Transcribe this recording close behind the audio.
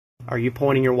Are you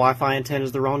pointing your Wi-Fi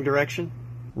antennas the wrong direction?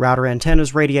 Router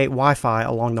antennas radiate Wi-Fi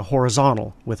along the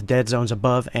horizontal, with dead zones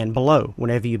above and below.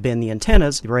 Whenever you bend the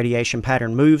antennas, the radiation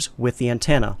pattern moves with the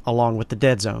antenna, along with the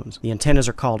dead zones. The antennas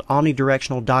are called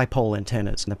omnidirectional dipole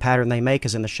antennas, and the pattern they make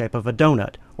is in the shape of a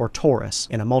donut, or torus.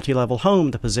 In a multi-level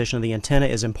home, the position of the antenna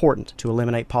is important to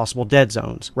eliminate possible dead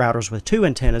zones. Routers with two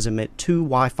antennas emit two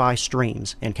Wi-Fi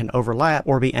streams, and can overlap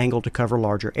or be angled to cover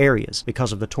larger areas.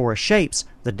 Because of the torus shapes,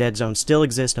 the dead zones still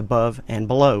exist above and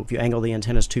below. If you angle the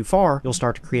antennas too far, you'll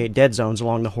start to create dead zones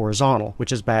along the horizontal,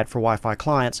 which is bad for Wi-Fi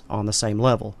clients on the same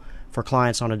level. For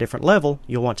clients on a different level,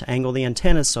 you'll want to angle the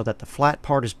antennas so that the flat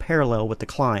part is parallel with the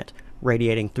client,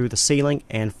 radiating through the ceiling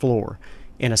and floor.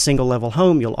 In a single level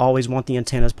home, you'll always want the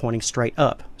antennas pointing straight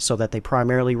up, so that they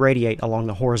primarily radiate along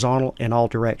the horizontal in all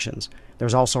directions.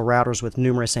 There's also routers with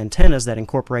numerous antennas that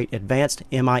incorporate advanced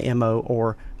MIMO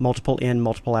or multiple in,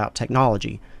 multiple out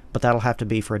technology, but that'll have to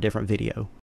be for a different video.